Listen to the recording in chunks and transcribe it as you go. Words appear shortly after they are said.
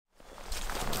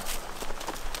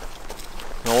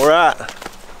All right,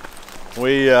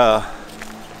 we out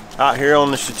here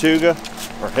on the Chattooga.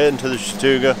 We're heading to the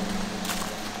Chattooga.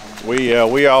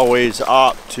 We always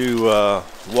opt to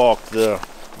walk the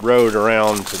road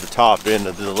around to the top end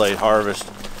of the delayed harvest,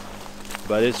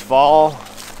 but it's fall.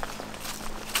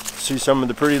 See some of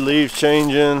the pretty leaves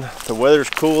changing. The weather's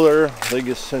cooler. I think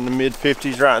it's in the mid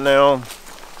 50s right now.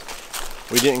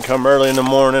 We didn't come early in the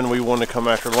morning. We wanted to come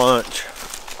after lunch.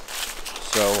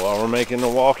 So we're making a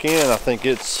walk in. I think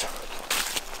it's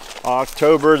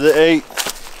October the 8th.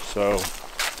 So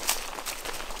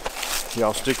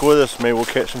y'all stick with us. Maybe we'll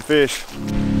catch some fish.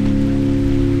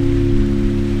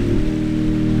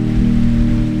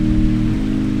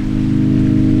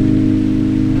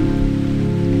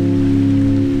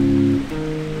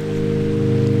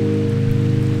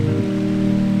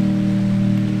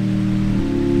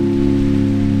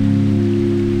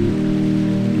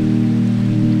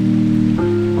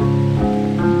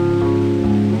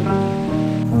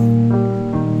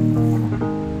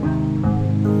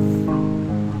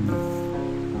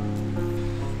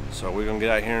 So we're gonna get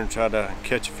out here and try to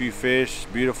catch a few fish.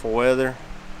 It's beautiful weather.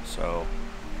 So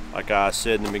like I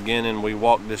said in the beginning, we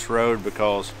walked this road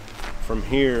because from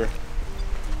here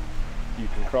you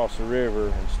can cross the river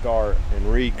and start in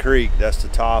Reed Creek. That's the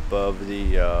top of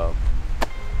the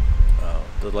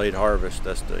delayed harvest.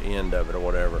 That's the end of it or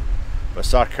whatever. But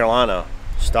South Carolina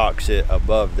stocks it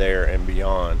above there and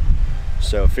beyond.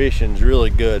 So fishing's really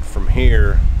good from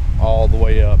here all the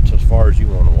way up to as far as you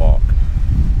want to walk.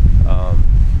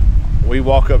 We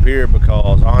walk up here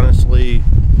because honestly,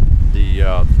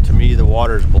 to me the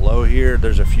water's below here.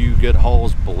 There's a few good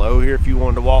holes below here if you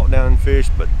wanted to walk down and fish,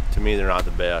 but to me they're not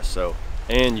the best. So,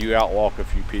 and you outwalk a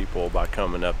few people by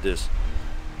coming up this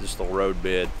little road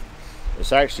bed.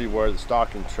 It's actually where the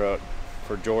stocking truck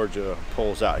for Georgia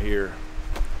pulls out here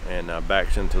and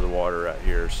backs into the water right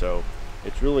here. So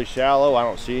it's really shallow. I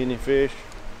don't see any fish.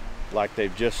 Like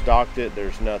they've just stocked it.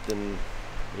 There's nothing,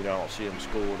 you know, I don't see them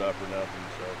schooled up or nothing.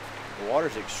 So the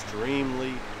water's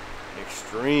extremely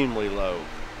low.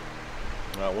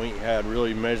 We ain't had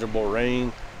really measurable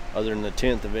rain other than the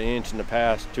 1/10 of an inch in the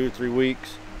past 2 or 3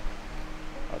 weeks.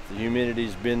 The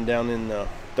humidity's been down in the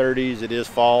 30s. It is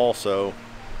fall, so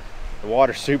the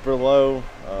water's super low.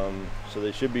 So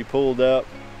they should be pulled up.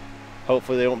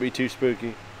 Hopefully they won't be too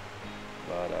spooky.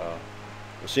 But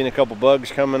we've seen a couple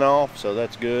bugs coming off, so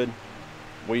that's good.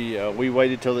 We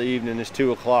waited till the evening. It's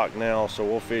 2 o'clock now, so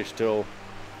we'll fish till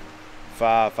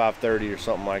 5:30 or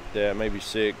something like that, maybe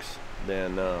 6.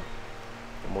 Then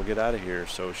we'll get out of here.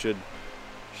 So it should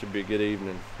be a good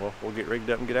evening. Well, we'll get rigged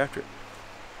up and get after it.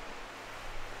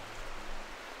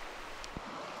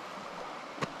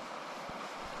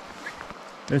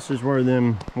 This is where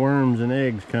them worms and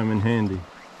eggs come in handy,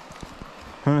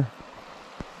 huh?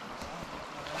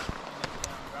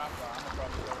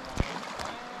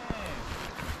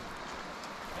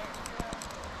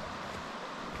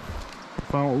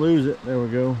 If I don't lose it, there we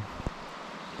go.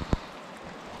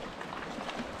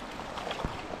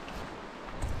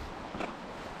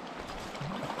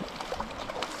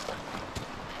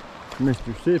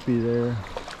 Mr. Sippy there.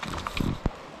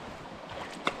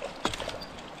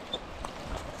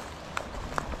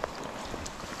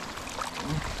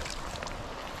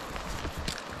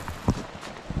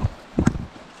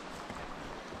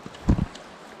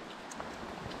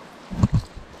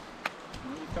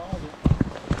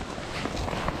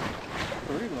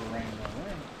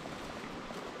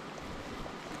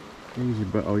 Easy,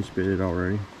 but oh, he spit it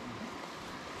already.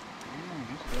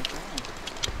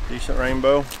 Decent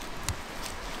rainbow.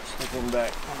 Slip him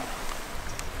back.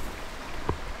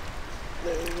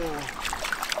 There you go.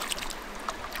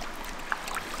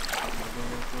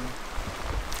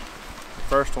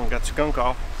 First one got skunk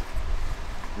off.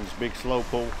 This big slow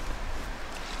pull.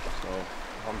 So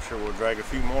I'm sure we'll drag a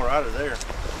few more out of there.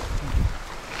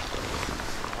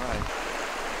 All right.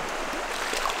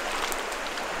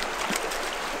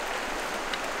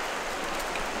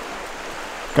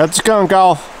 Got the skunk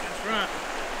off. That's right.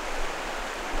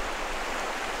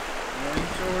 Well, he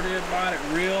sure did bite it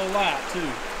real light too.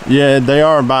 Yeah, they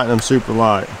are biting them super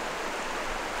light.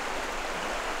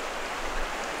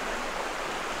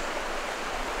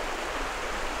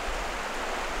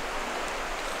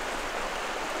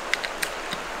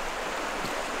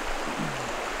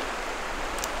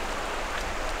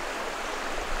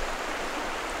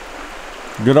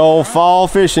 Good old fall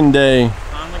fishing day.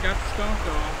 Finally got the skunk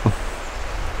off.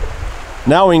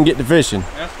 Now we can get to fishing.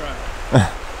 That's right.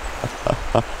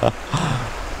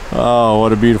 Oh,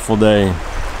 what a beautiful day.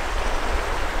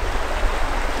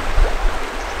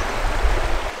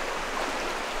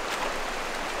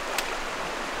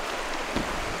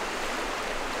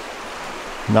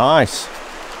 Nice.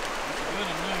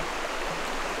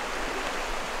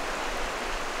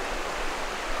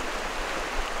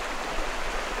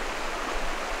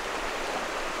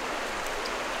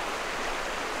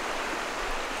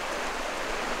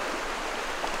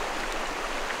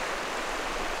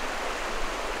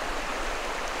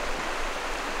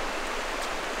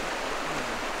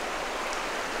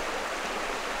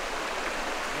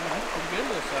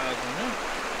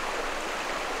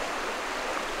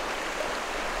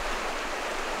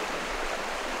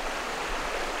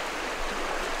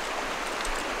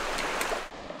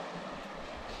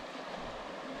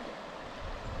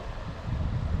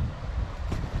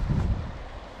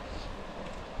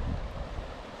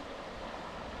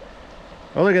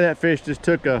 Oh, look at that fish just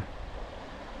took a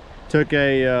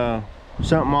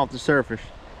something off the surface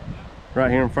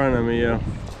right here in front of me.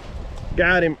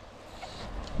 Got him.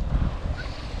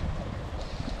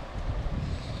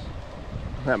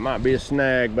 That might be a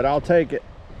snag, but I'll take it.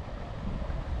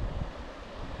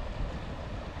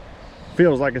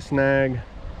 Feels like a snag.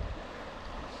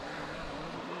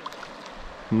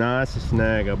 Nah, it's a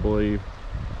snag, I believe.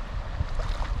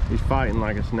 He's fighting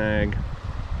like a snag.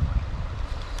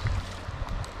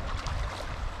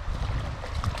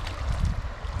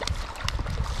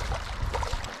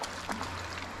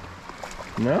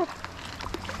 No?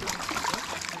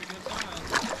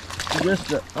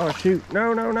 Just a, oh shoot,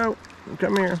 no, no, no.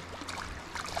 Come here.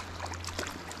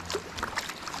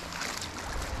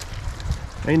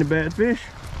 Ain't a bad fish.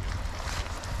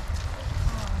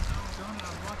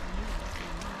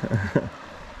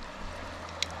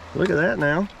 Look at that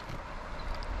now.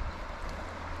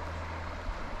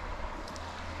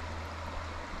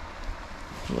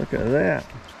 Look at that.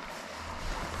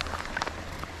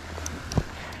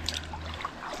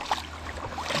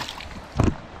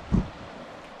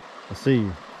 I see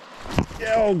you.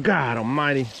 Oh God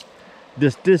almighty.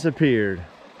 This disappeared.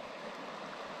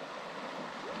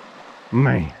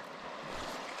 Man.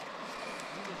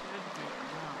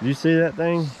 Did you see that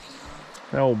thing?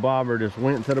 That old bobber just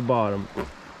went to the bottom.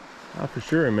 I for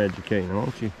sure am educating,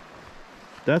 don't you?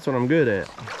 That's what I'm good at.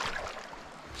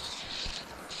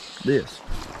 This.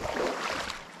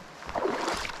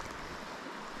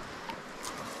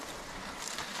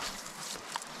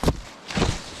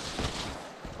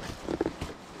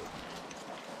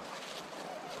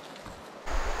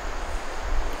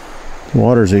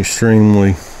 Water's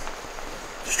extremely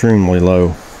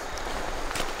low.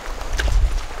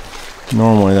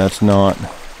 Normally that's not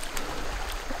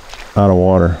out of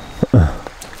water.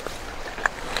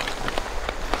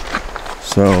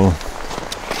 So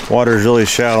water's really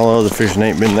shallow. The fishing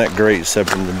ain't been that great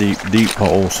except in the deep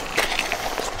holes.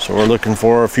 So we're looking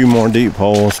for a few more deep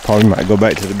holes. Probably might go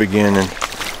back to the beginning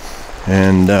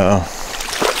and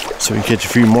so we catch a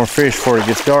few more fish before it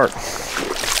gets dark.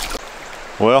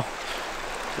 Well,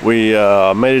 we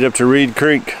made it up to Reed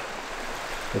Creek.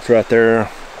 It's right there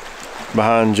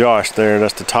behind Josh there.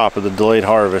 That's the top of the delayed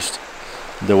harvest.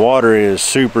 The water is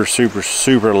super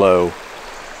low.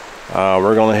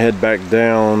 We're gonna head back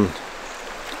down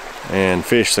and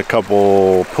fish a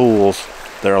couple pools.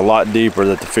 They're a lot deeper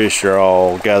that the fish are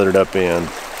all gathered up in.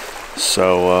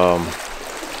 So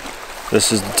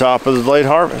this is the top of the delayed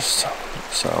harvest.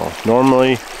 So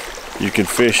normally you can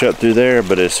fish up through there,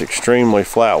 but it's extremely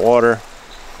flat water.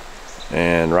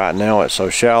 And right now it's so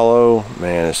shallow,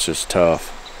 man, it's just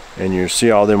tough. And you see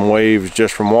all them waves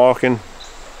just from walking.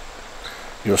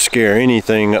 You'll scare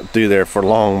anything up through there for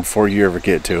long before you ever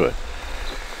get to it.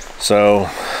 So,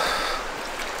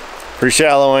 pretty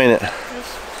shallow, ain't it?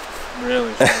 It's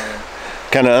really shallow.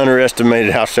 Kind of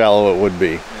underestimated how shallow it would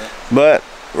be. Yeah. But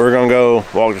we're gonna go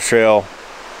walk the trail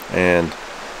and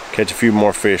catch a few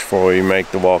more fish before we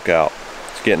make the walk out.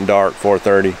 It's getting dark,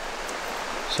 4:30.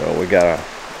 So we got an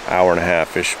hour and a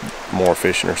half more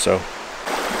fishing or so.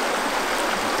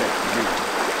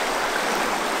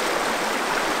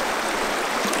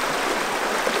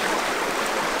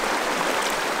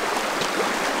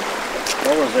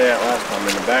 Where was they at last time?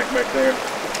 In the back there?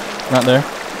 Not there.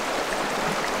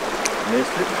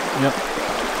 Missed it? Yep.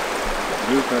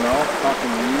 Goofing off,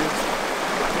 talking to you.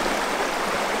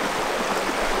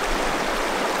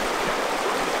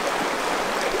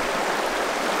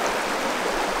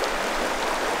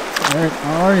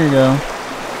 There you go.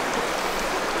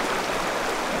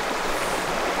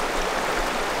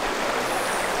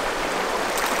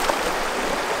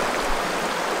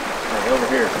 Hey, over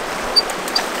here.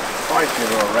 Fight you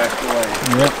little rascal.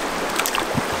 Yep.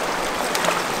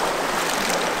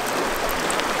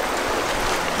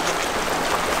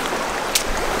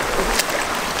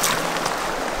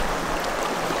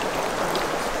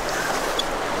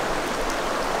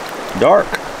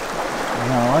 Dark.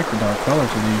 I like the dark colors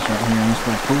of these right here in this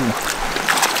little pool.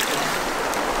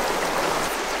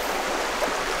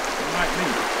 It might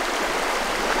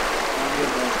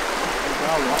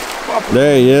be.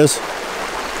 There he is.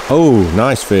 Oh,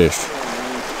 nice fish.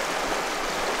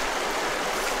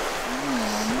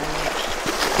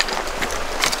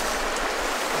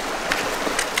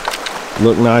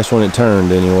 Looked nice when it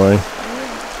turned anyway. Yeah,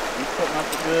 he's putting up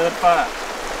a good fight.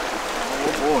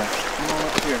 Oh boy. Come on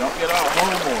up here. Don't get off.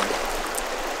 Oh boy.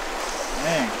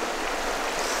 Dang.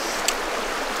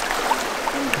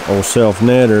 Old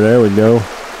self-netter, there we go.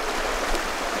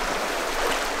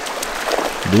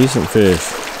 Decent fish.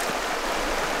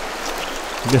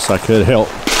 I guess I could help.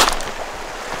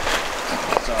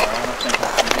 It's alright. I think I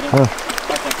can get him. Huh.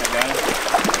 I think I got him.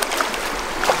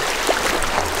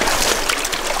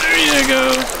 There you go.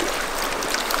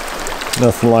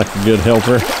 Nothing like a good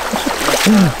helper.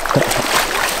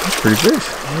 That's pretty fish.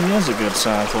 He is a good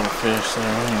sized little fish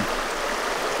there, isn't he?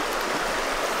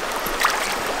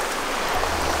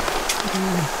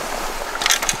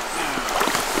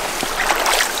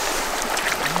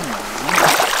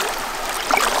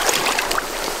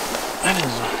 That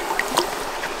is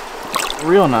a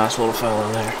real nice little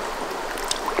fella there.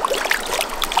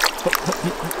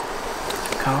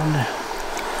 Calm down.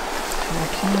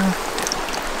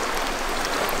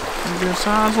 A good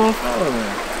sized little fella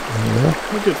there. Yeah.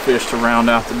 A good fish to round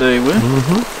out the day with.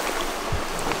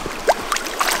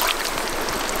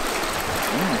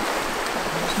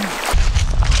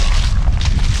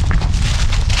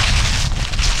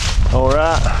 All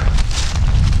right.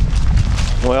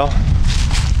 Well,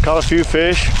 caught a few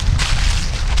fish.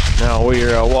 Now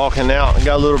we're walking out and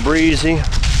got a little breezy.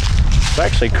 It's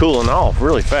actually cooling off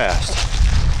really fast.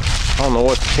 I don't know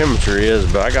what the temperature is,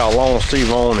 but I got a long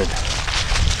sleeve on, and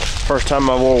first time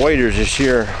I wore waders this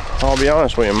year. I'll be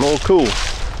honest with you, I'm a little cool.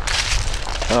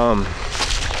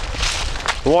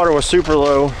 The water was super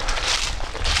low.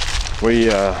 We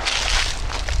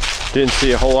didn't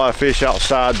see a whole lot of fish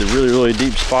outside the really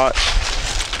deep spots,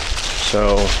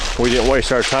 so we didn't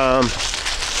waste our time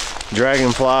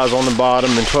dragonflies on the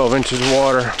bottom and 12 inches of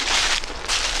water.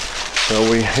 So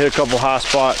we hit a couple high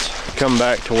spots, come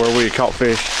back to where we had caught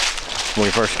fish when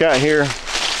we first got here,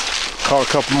 caught a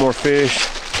couple more fish,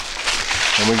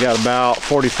 and we got about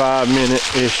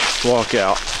 45-minute-ish walk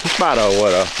out. It's about a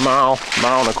mile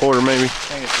and a quarter maybe. I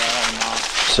think it's right on the mile.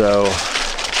 So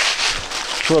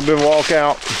a little bit of walk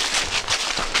out,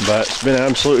 but it's been an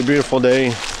absolutely beautiful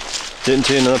day. Didn't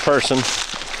see another person,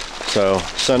 so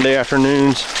Sunday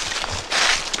afternoons,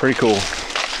 pretty cool.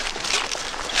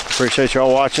 Appreciate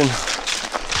y'all watching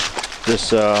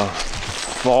this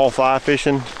fall fly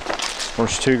fishing on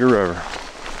Chattooga River.